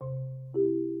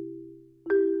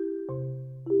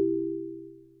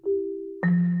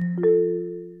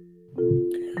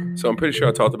So I'm pretty sure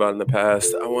I talked about it in the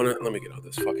past. Let me get out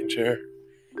this fucking chair.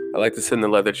 I like to sit in the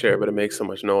leather chair, but it makes so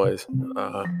much noise.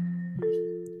 I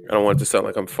don't want it to sound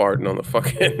like I'm farting on the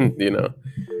fucking,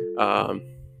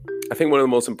 I think one of the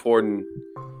most important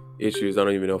issues, I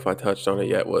don't even know if I touched on it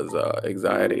yet, was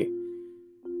anxiety.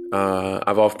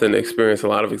 I've often experienced a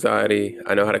lot of anxiety.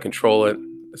 I know how to control it,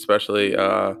 especially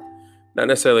not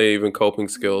necessarily even coping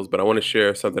skills, but I want to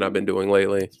share something I've been doing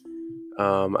lately.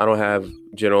 I don't have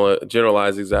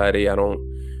generalized anxiety. I don't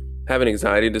have an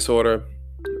anxiety disorder,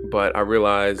 but I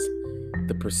realize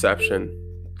the perception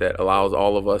that allows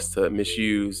all of us to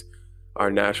misuse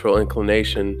our natural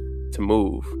inclination to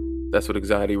move. That's what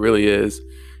anxiety really is.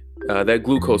 That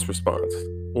glucose response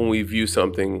when we view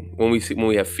something, when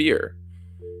we have fear,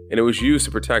 and it was used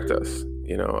to protect us.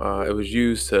 It was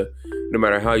used to, no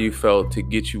matter how you felt, to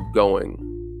get you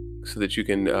going, so that you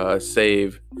can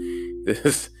save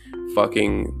this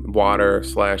fucking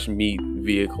water/meat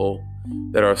vehicle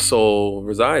that our soul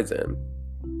resides in.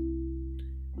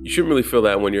 You shouldn't really feel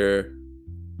that when you're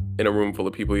in a room full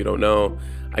of people you don't know.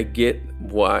 I get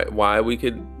why we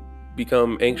could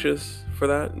become anxious for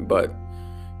that, but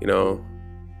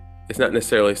it's not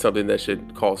necessarily something that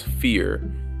should cause fear,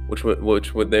 which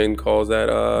would then cause that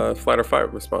flight or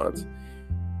fight response.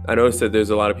 I noticed that there's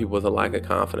a lot of people with a lack of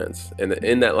confidence, and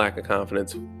in that lack of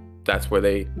confidence, that's where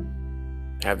they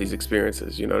have these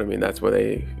experiences. You know what I mean? That's where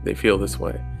they feel this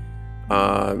way.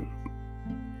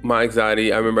 My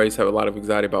anxiety, I remember I used to have a lot of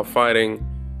anxiety about fighting,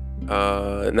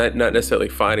 not necessarily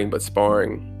fighting, but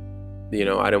sparring.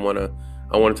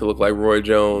 I wanted to look like Roy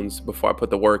Jones before I put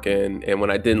the work in. And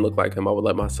when I didn't look like him, I would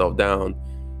let myself down.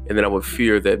 And then I would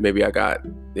fear that maybe I got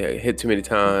hit too many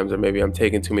times, or maybe I'm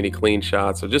taking too many clean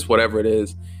shots, or just whatever it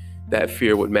is. That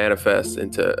fear would manifest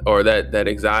into, or that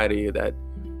anxiety, that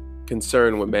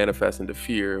concern would manifest into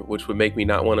fear, which would make me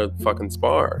not want to fucking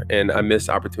spar. And I missed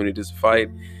opportunities to fight.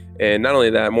 And not only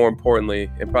that, more importantly,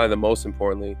 and probably the most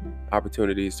importantly,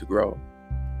 opportunities to grow.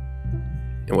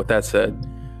 And with that said,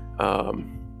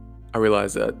 I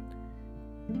realized that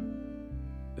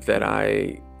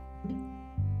I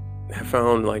have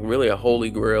found like really a holy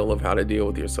grail of how to deal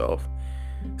with yourself.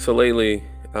 So lately,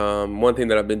 one thing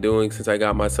that I've been doing since I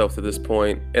got myself to this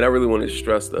point, and I really want to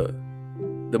stress the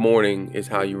morning, is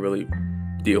how you really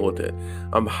deal with it.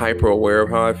 I'm hyper aware of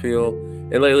how I feel.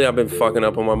 And lately I've been fucking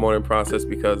up on my morning process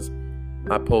because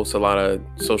I post a lot of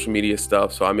social media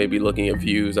stuff. So I may be looking at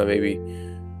views. I may be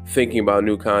thinking about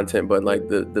new content, but like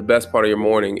the best part of your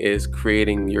morning is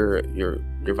creating your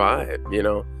vibe.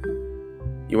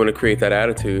 You want to create that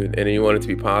attitude, and you want it to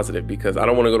be positive, because I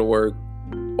don't want to go to work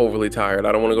overly tired.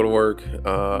 I don't want to go to work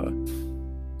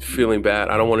feeling bad.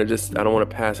 I don't want to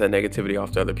pass that negativity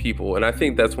off to other people. And I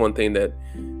think that's one thing that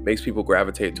makes people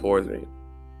gravitate towards me.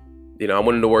 I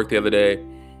went into work the other day,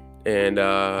 and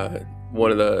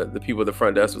one of the people at the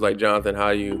front desk was like, "Jonathan, how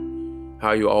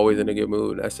are you always in a good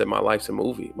mood?" And I said, "My life's a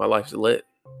movie. My life's lit."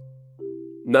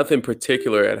 Nothing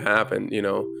particular had happened.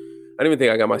 I didn't even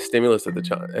think I got my stimulus at the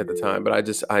time, but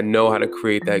I know how to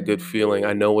create that good feeling.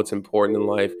 I know what's important in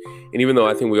life. And even though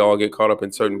I think we all get caught up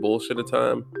in certain bullshit at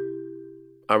time,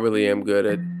 I really am good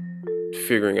at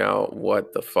figuring out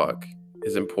what the fuck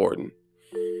is important.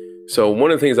 So one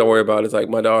of the things I worry about is like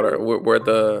my daughter. We're at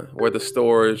the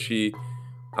store.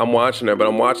 I'm watching her, but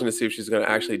I'm watching to see if she's going to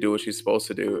actually do what she's supposed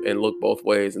to do and look both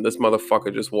ways. And this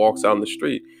motherfucker just walks out in the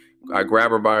street. I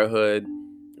grab her by her hood.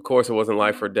 Of course, it wasn't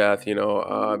life or death,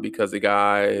 because the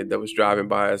guy that was driving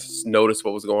by us noticed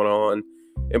what was going on.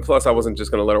 And plus, I wasn't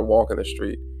just going to let her walk in the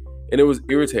street. And it was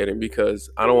irritating because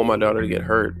I don't want my daughter to get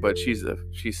hurt, but she's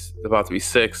about to be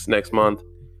 6 next month.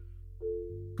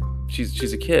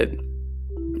 She's a kid.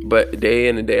 But day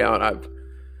in and day out,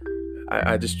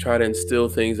 I just try to instill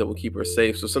things that will keep her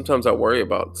safe. So sometimes I worry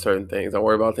about certain things. I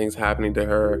worry about things happening to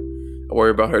her. I worry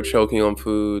about her choking on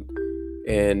food.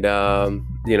 And,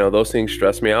 those things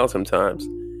stress me out sometimes.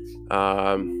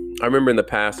 I remember in the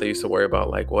past, I used to worry about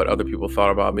like what other people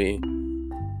thought about me,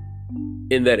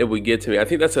 in that it would get to me. I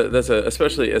think that's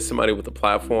especially as somebody with a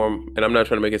platform, and I'm not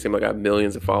trying to make it seem like I have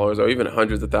millions of followers or even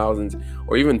hundreds of thousands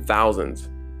or even thousands,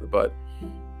 but,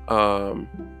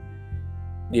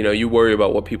 you worry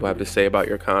about what people have to say about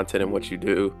your content and what you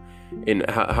do, and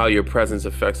how your presence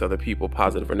affects other people,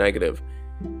 positive or negative.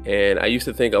 And I used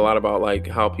to think a lot about like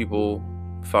how people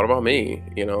thought about me.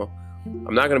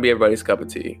 I'm not going to be everybody's cup of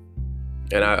tea.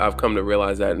 And I've come to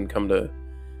realize that and come to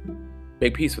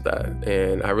make peace with that.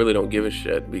 And I really don't give a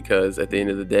shit, because at the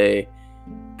end of the day,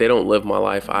 they don't live my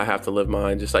life. I have to live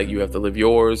mine, just like you have to live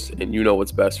yours. And you know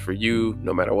what's best for you,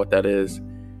 no matter what that is.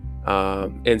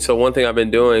 And so one thing I've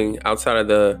been doing outside of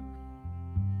the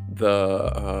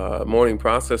the morning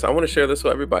process, I want to share this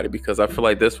with everybody because I feel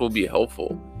like this will be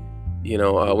helpful.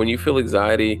 When you feel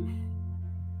anxiety,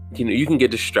 you can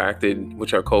get distracted,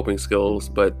 which are coping skills,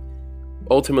 but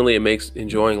ultimately it makes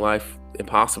enjoying life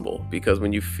impossible because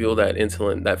when you feel that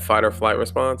insulin, that fight or flight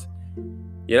response,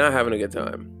 you're not having a good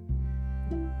time.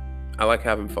 I like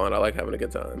having fun. I like having a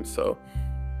good time. So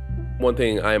one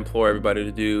thing I implore everybody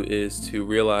to do is to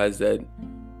realize that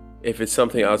if it's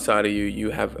something outside of you,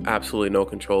 you have absolutely no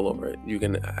control over it. You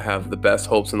can have the best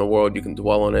hopes in the world. You can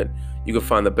dwell on it. You can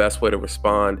find the best way to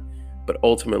respond. But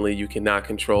ultimately, you cannot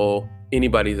control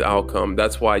anybody's outcome.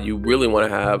 That's why you really want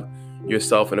to have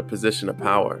yourself in a position of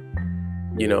power.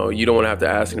 You don't want to have to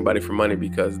ask anybody for money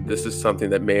because this is something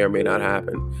that may or may not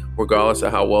happen, regardless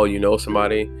of how well you know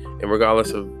somebody and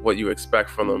regardless of what you expect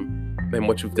from them and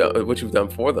what you've done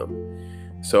for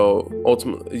them. So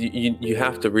ultimately, you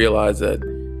have to realize that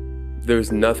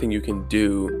there's nothing you can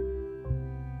do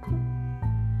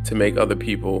to make other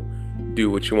people do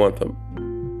what you want them.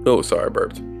 Oh, sorry, I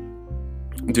burped.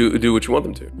 Do what you want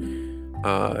them to.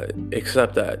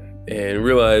 Accept that and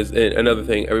realize. And another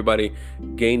thing, everybody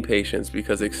gain patience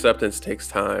because acceptance takes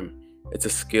time. It's a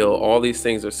skill. All these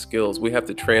things are skills. We have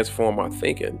to transform our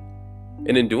thinking.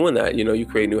 And in doing that, you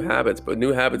create new habits, but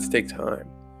new habits take time.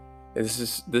 And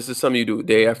this is something you do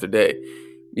day after day.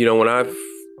 When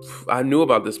I knew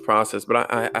about this process,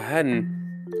 but I hadn't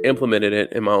implemented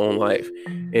it in my own life.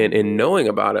 And in knowing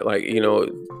about it,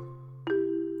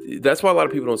 that's why a lot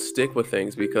of people don't stick with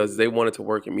things because they want it to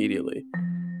work immediately.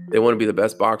 They want to be the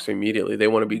best boxer immediately. They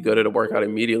want to be good at a workout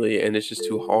immediately, and it's just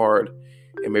too hard.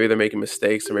 And maybe they're making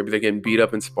mistakes, or maybe they're getting beat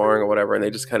up in sparring or whatever, and they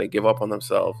just kind of give up on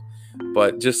themselves.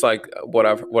 But just like what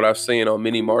I've seen on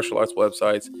many martial arts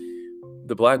websites,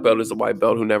 the black belt is the white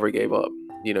belt who never gave up.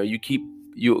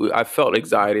 I felt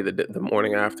anxiety the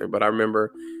morning after, but I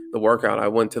remember the workout. I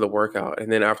went to the workout,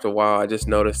 and then after a while, I just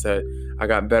noticed that I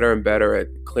got better and better at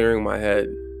clearing my head.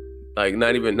 Like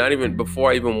not even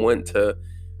before I even went to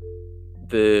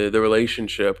the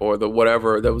relationship or the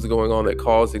whatever that was going on that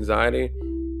caused anxiety,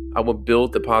 I would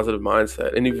build the positive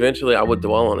mindset, and eventually I would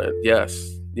dwell on it.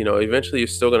 Yes, eventually you're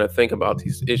still going to think about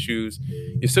these issues.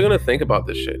 You're still going to think about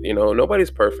this shit.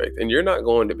 Nobody's perfect, and you're not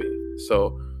going to be.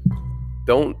 So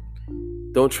don't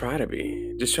try to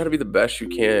be. Just try to be the best you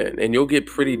can, and you'll get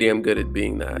pretty damn good at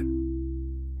being that.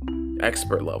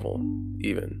 Expert level,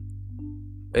 even.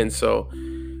 And so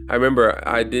I remember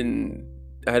I didn't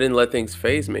let things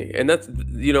faze me. And that's,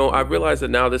 I realized that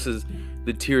now this is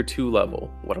the tier 2 level,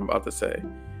 what I'm about to say.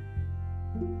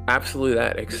 Absolutely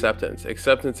that, acceptance.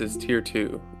 Acceptance is tier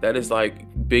 2. That is like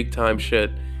big time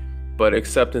shit. But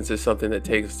acceptance is something that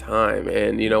takes time.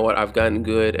 And you know what? I've gotten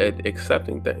good at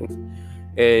accepting things.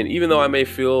 And even though I may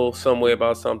feel some way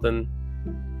about something,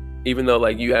 even though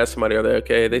like you ask somebody, are they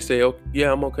okay? They say, oh,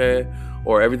 yeah, I'm okay.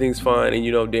 Or everything's fine.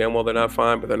 And damn well they're not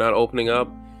fine, but they're not opening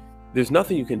up. There's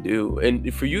nothing you can do.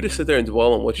 And for you to sit there and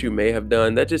dwell on what you may have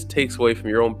done, that just takes away from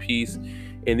your own peace.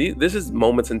 And this is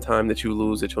moments in time that you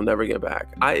lose that you'll never get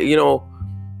back. I'm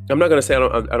not going to say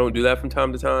I don't do that from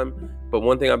time to time. But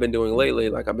one thing I've been doing lately,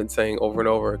 like I've been saying over and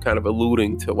over, kind of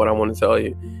alluding to what I want to tell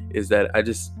you, is that I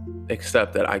just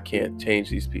accept that I can't change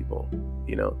these people,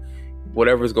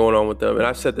 whatever's going on with them. And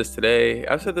I've said this today.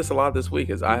 I've said this a lot this week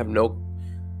is that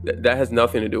has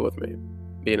nothing to do with me.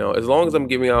 As long as I'm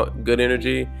giving out good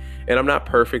energy, and I'm not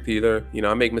perfect either.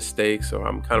 I make mistakes or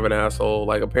I'm kind of an asshole.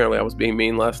 Like apparently I was being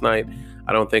mean last night.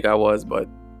 I don't think I was, but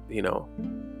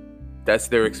that's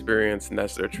their experience and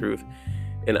that's their truth.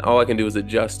 And all I can do is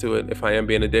adjust to it. If I am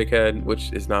being a dickhead,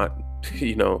 which is not,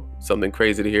 something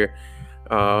crazy to hear.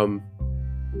 And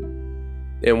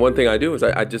one thing I do is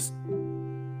I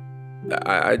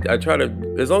try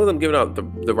to, as long as I'm giving out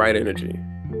the right energy,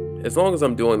 as long as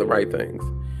I'm doing the right things,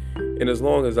 and as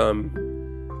long as I'm,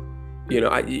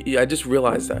 I just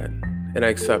realize that and I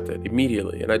accept it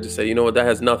immediately. And I just say, you know what, that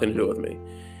has nothing to do with me.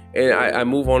 And I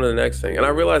move on to the next thing. And I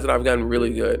realize that I've gotten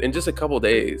really good in just a couple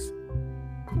days.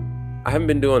 I haven't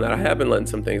been doing that. I have been letting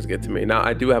some things get to me. Now,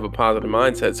 I do have a positive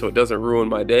mindset, so it doesn't ruin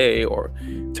my day or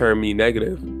turn me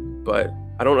negative. But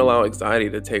I don't allow anxiety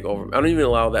to take over. I don't even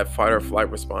allow that fight or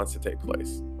flight response to take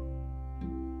place.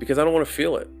 Because I don't want to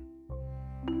feel it.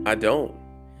 I don't.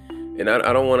 And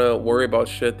I don't want to worry about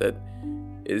shit that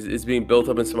is being built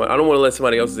up in somebody. I don't want to let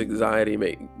somebody else's anxiety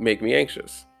make me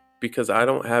anxious. Because I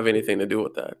don't have anything to do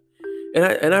with that.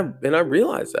 And I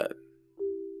realize that.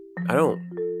 I don't.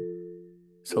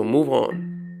 So move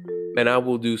on. And I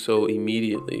will do so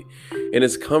immediately. And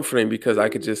it's comforting because I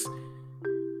could just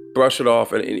brush it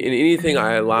off. And anything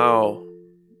I allow,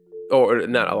 or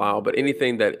not allow, but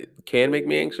anything that can make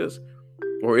me anxious,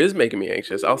 or is making me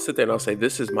anxious, I'll sit there and I'll say,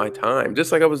 this is my time,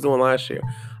 just like I was doing last year.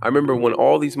 I remember when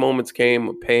all these moments came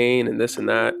of pain and this and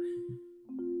that,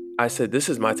 I said, this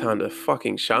is my time to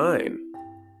fucking shine.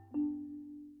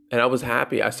 And I was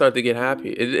happy. I started to get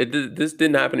happy. This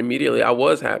didn't happen immediately. I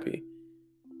was happy.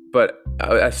 But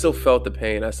I still felt the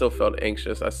pain. I still felt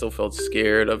anxious. I still felt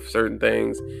scared of certain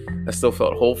things. I still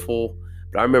felt hopeful.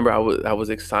 But I remember I was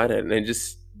excited. And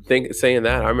just saying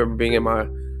that, I remember being in my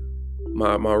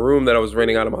room that I was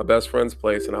renting out of my best friend's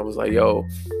place. And I was like, yo,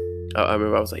 I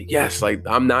remember I was like, yes, like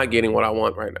I'm not getting what I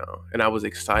want right now. And I was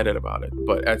excited about it,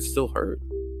 but it still hurt.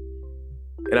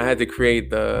 And I had to create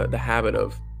the habit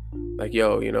of like,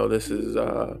 yo, this is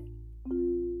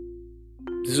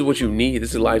what you need.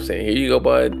 This is life saying, here you go,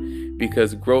 bud,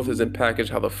 because growth isn't packaged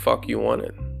how the fuck you want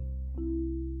it.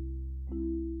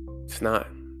 It's not.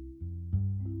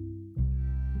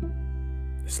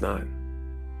 It's not.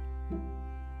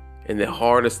 And the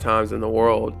hardest times in the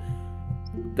world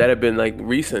that have been like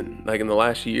recent, like in the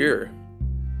last year,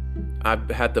 I've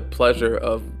had the pleasure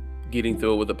of getting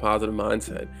through it with a positive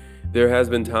mindset. There has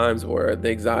been times where the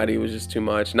anxiety was just too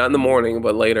much, not in the morning,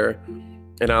 but later,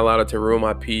 and I allowed it to ruin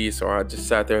my peace, or I just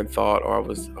sat there and thought, or I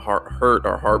was hurt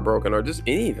or heartbroken, or just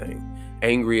anything,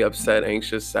 angry, upset,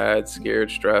 anxious, sad,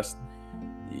 scared, stressed,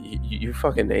 you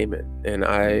fucking name it. And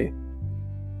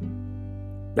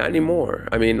not anymore.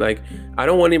 I mean, like, I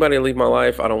don't want anybody to leave my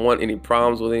life. I don't want any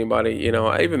problems with anybody.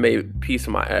 I even made peace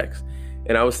with my ex.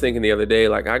 And I was thinking the other day,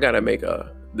 like, I gotta make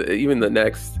even the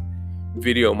next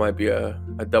video might be a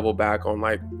double back on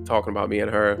like talking about me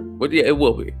and her. But yeah, it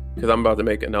will be, because I'm about to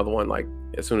make another one like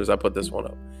as soon as I put this one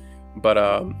up. But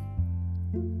I'm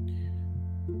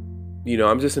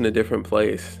just in a different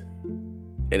place,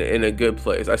 in a good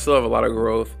place. I still have a lot of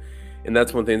growth, and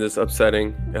that's one thing that's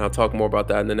upsetting, and I'll talk more about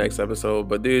that in the next episode.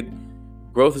 But dude,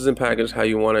 growth isn't packaged how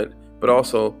you want it, but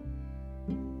also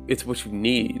it's what you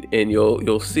need, and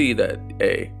you'll see that,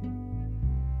 hey,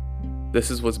 this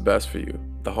is what's best for you.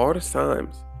 The hardest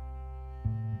times.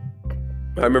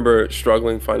 I remember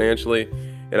struggling financially,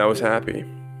 and I was happy.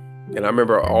 And I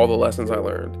remember all the lessons I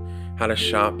learned, how to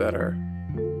shop better.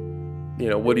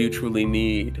 What do you truly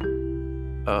need?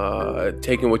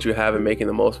 Taking what you have and making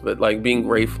the most of it, like being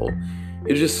grateful.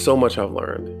 It's just so much I've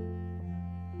learned.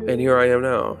 And here I am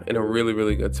now in a really,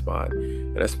 really good spot.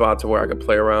 In a spot to where I could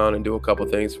play around and do a couple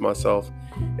things for myself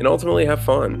and ultimately have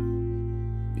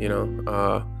fun.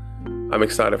 I'm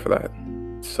excited for that.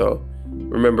 So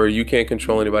remember, you can't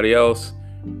control anybody else.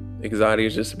 Anxiety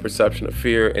is just a perception of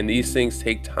fear, and these things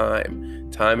take time.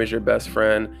 Time is your best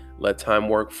friend. Let time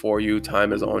work for you.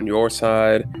 Time is on your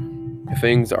side.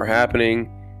 Things are happening,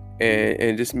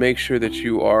 and just make sure that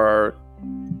you are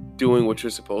doing what you're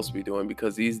supposed to be doing,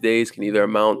 because these days can either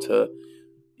amount to,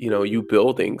 you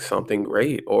building something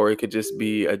great, or it could just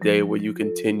be a day where you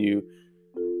continue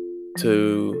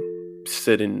to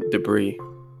sit in debris.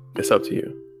 It's up to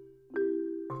you.